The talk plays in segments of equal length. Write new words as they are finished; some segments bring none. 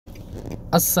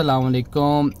अस्सलाम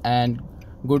वालेकुम and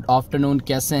good afternoon.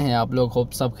 कैसे हैं आप लोग?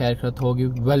 होप सब खैरियत होगी।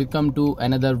 Welcome to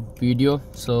another video.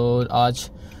 सो आज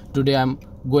today I am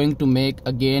going to make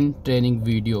again training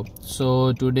video. So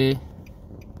today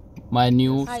my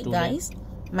new Hi guys,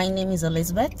 my name is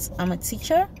Elizabeth. I'm a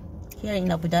teacher here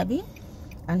in Abu Dhabi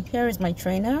and here is my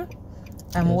trainer.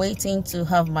 I'm waiting to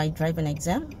have my driving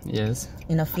exam. Yes.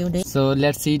 In a few days. So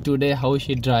let's see today how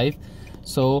she drive.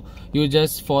 So you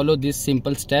just follow these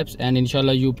simple steps and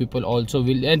inshallah you people also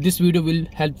will, and this video will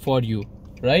help for you,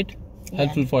 right?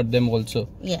 Helpful for them also.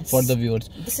 Yes. For the viewers.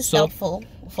 This is helpful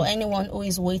for anyone who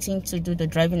is waiting to do the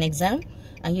driving exam,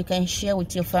 and you can share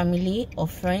with your family or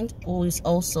friend who is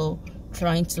also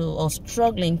trying to or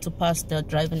struggling to pass the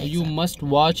driving exam. You must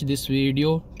watch this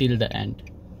video till the end.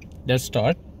 Let's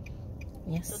start.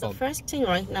 Yes. So the first thing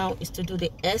right now is to do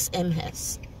the SMS.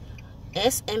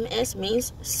 SMS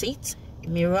means seat,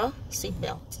 mirror, seat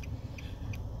belt.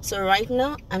 So right now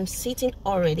I'm sitting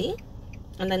already,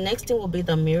 and the next thing will be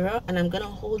the mirror, and I'm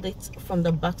gonna hold it from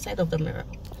the back side of the mirror.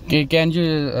 Okay, can you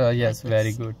yes, like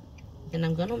very good. Then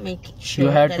I'm gonna make sure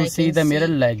You have that to see the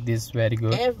mirror like this. Very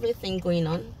good. Everything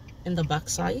going on in the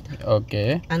back side.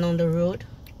 Okay. And on the road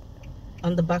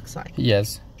on the back side.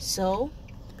 Yes. So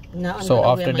now I'm so gonna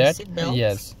after wear my that seat belt.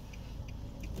 yes.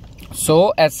 So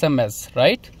SMS,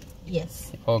 right? Yes.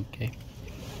 Okay.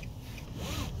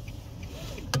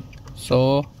 So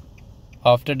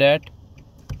after that,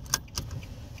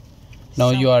 now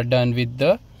you are done with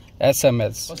the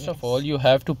SMS. First of all, you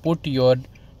have to put your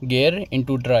gear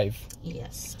into drive.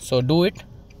 Yes. So do it.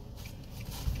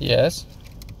 Yes.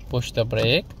 Push the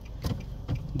brake,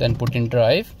 then put in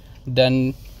drive, then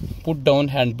put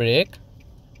down handbrake,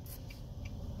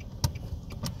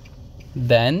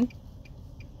 then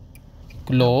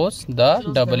close the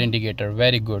double indicator.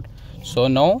 Very good. So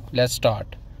now let's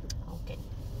start. Okay.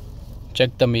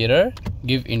 Check the mirror,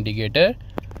 give indicator.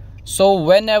 So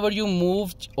whenever you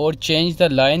move or change the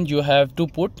line, you have to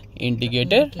put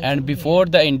indicator, and before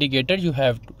the indicator you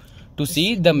have to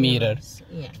see the mirror.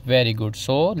 Yeah. Very good.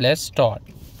 So let's start.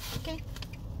 Okay.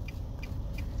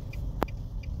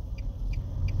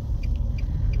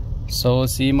 So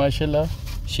see, mashallah,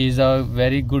 she's a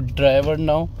very good driver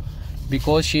now,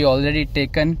 because she already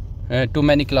taken too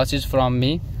many classes from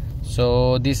me.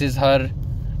 So this is her,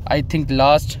 I think,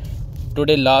 last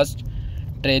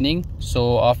training. So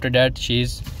after that she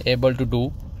is able to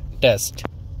do test,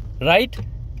 right?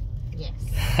 Yes.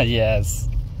 Yes.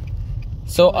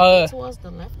 So towards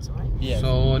the left, right? yes.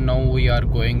 So now we are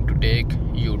going to take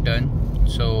U-turn.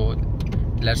 So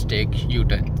let's take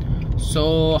U-turn.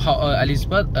 So how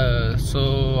Elizabeth,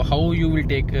 so how you will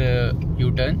take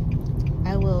U-turn?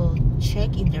 I will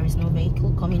check if there is no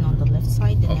vehicle coming on the left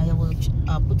side. Then I will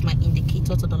put my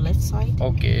indicator to the left side.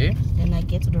 Okay. Then I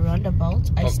get to the roundabout.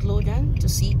 I slow down to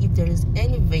see if there is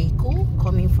any vehicle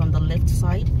coming from the left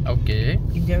side. Okay.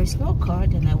 If there is no car,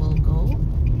 then I will go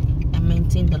and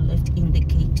maintain the left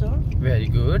indicator. Very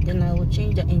good. Then I will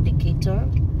change the indicator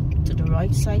to the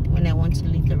right side when I want to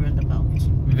leave the roundabout.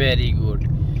 Very good.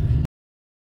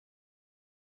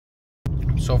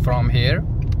 So from here.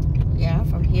 Yeah,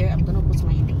 from here I'm gonna put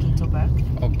my indicator back.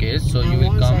 Okay, so and you will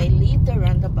once come. I leave the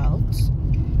roundabout,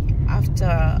 after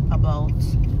about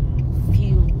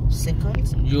few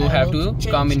seconds, You have to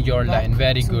come in your line.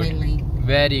 Very good.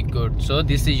 Very good. So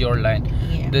this is your line.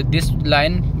 Yeah. This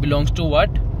line belongs to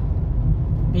what?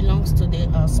 Belongs to the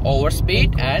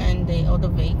overspeed and the other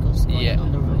vehicles going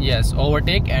on the road. Yes,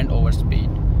 overtake and overspeed.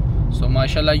 So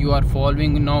mashallah, you are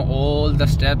following now all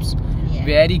the steps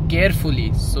very carefully.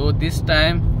 So this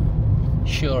time,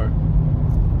 sure,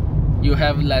 you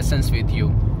have lessons with you.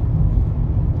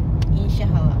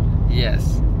 Inshallah.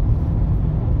 Yes.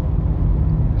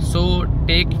 So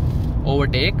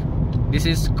overtake. This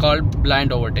is called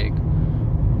blind overtake.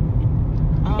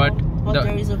 But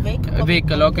there is a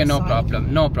vehicle. Okay, no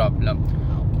problem. No problem.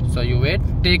 Okay. So you wait.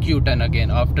 Take U-turn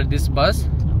again. After this bus,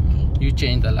 you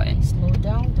change the line. Slow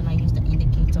down. Then I use the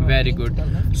indicator. Very good.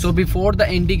 So before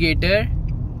the indicator,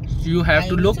 you have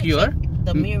to look your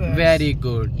the mirrors. Very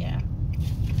good. Yeah.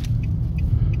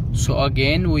 So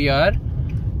again we are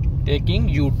taking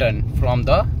U-turn from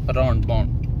the roundabout.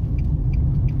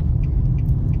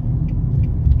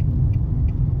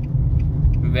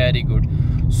 Very good.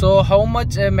 So how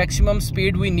much maximum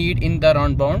speed we need in the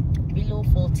roundabout? Below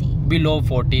 40. Below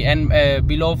 40 and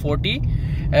below 40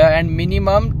 and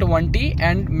minimum 20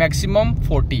 and maximum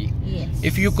 40. Yes.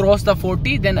 If you cross the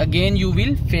 40, then again you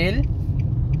will fail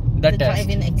the test.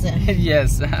 Driving exam.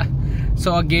 Yes.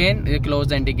 So again close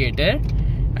the indicator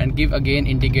and give again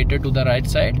indicator to the right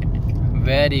side.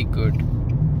 Very good.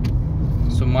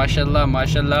 So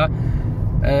mashallah,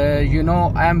 you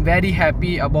know, I am very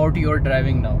happy about your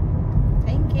driving now.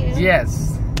 Thank you.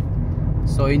 Yes.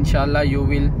 So inshallah you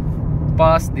will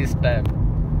pass this time.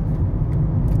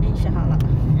 Inshallah.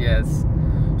 Yes.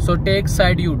 So take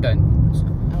side U-turn.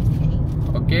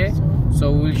 Okay.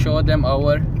 So we'll show them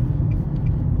our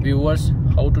viewers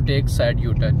how to take side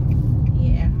U-turn.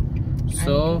 Yeah.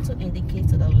 So I'm going to indicate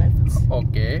to the left.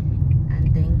 Okay.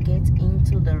 And then get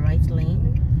into the right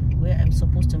lane where I'm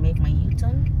supposed to make my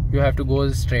U-turn. You have to go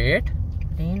straight.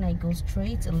 Then I go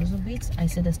straight a little bit. I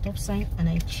see the stop sign and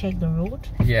I check the road.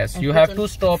 Yes, you have to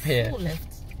stop here. Left.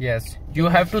 Yes, you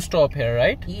have to stop here,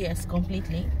 right? Yes,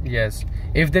 completely. Yes.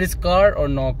 If there is car or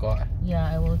no car. Yeah,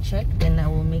 I will check. Then I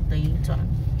will make the U-turn.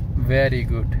 Very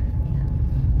good. Yeah.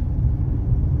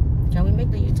 Can we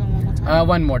make the U-turn one more time?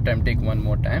 One more time. Take one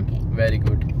more time. Okay. Very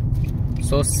good.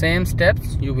 So same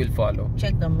steps you will follow.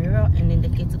 Check the mirror and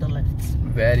indicate to the left.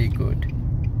 Very good.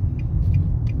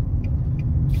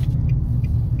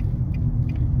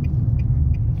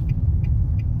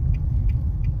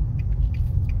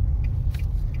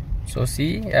 So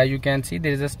see, as you can see,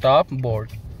 there is a stop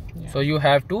board. Yeah. So you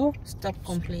have to stop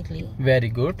completely. Very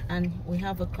good. And we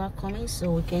have a car coming, so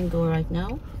we can go right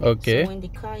now. Okay. So when the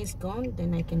car is gone,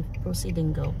 then I can proceed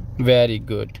and go. Very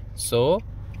good. So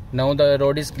now the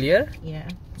road is clear. Yeah.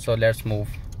 So let's move.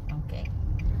 Okay.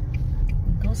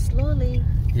 Go slowly.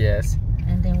 Yes.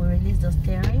 And then we release the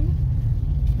steering.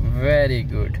 Very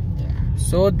good. Yeah.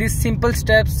 So these simple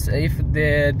steps, if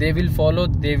they will follow,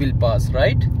 they will pass,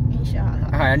 right? Inshallah.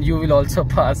 And you will also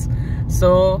pass.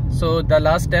 So the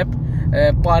last step,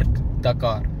 park the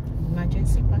car.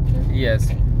 Emergency parking. Yes.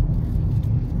 Okay.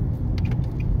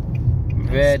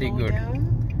 Very good.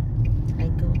 Down. I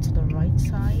go to the right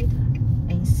side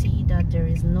and see that there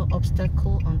is no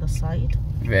obstacle on the side.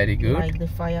 Very good. Like the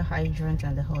fire hydrant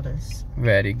and the others.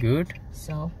 Very good.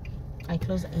 So I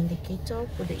close the indicator.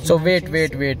 Put the so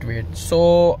wait.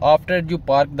 So after you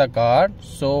park the car,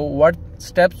 so what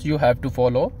steps you have to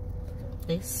follow?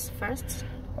 This first.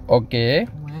 Okay.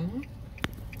 1,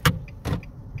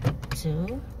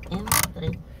 2, and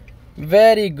 3.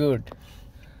 Very good.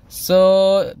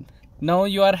 So now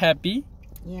you are happy?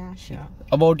 Yeah, sure.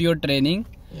 About your training?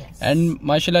 Yes. And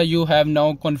mashallah, you have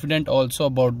now confident also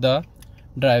about the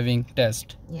driving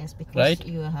test. Yes, because right?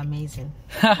 You are amazing.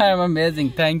 I am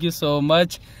amazing. Thank you so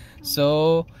much.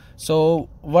 So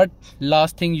what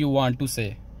last thing you want to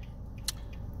say?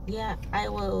 Yeah, I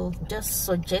will just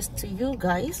suggest to you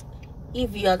guys,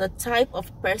 if you are the type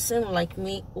of person like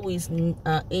me who is in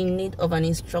need of an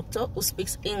instructor who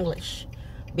speaks English,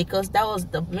 because that was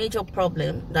the major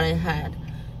problem that I had.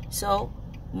 So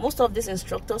most of these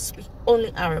instructors speak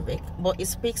only Arabic, but it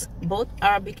speaks both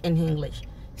Arabic and English.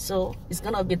 So it's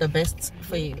gonna be the best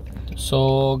for you.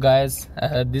 So guys,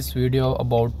 this video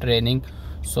about training,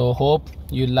 so hope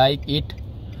you like it.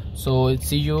 So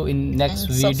see you in next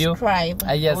video. Subscribe.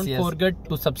 Yes, don't forget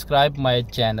to subscribe my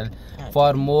channel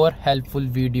for more helpful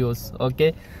videos.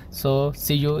 Okay, so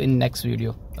see you in next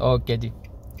video. Okay ji,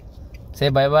 say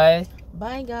bye bye.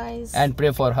 Bye guys. And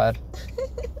pray for her.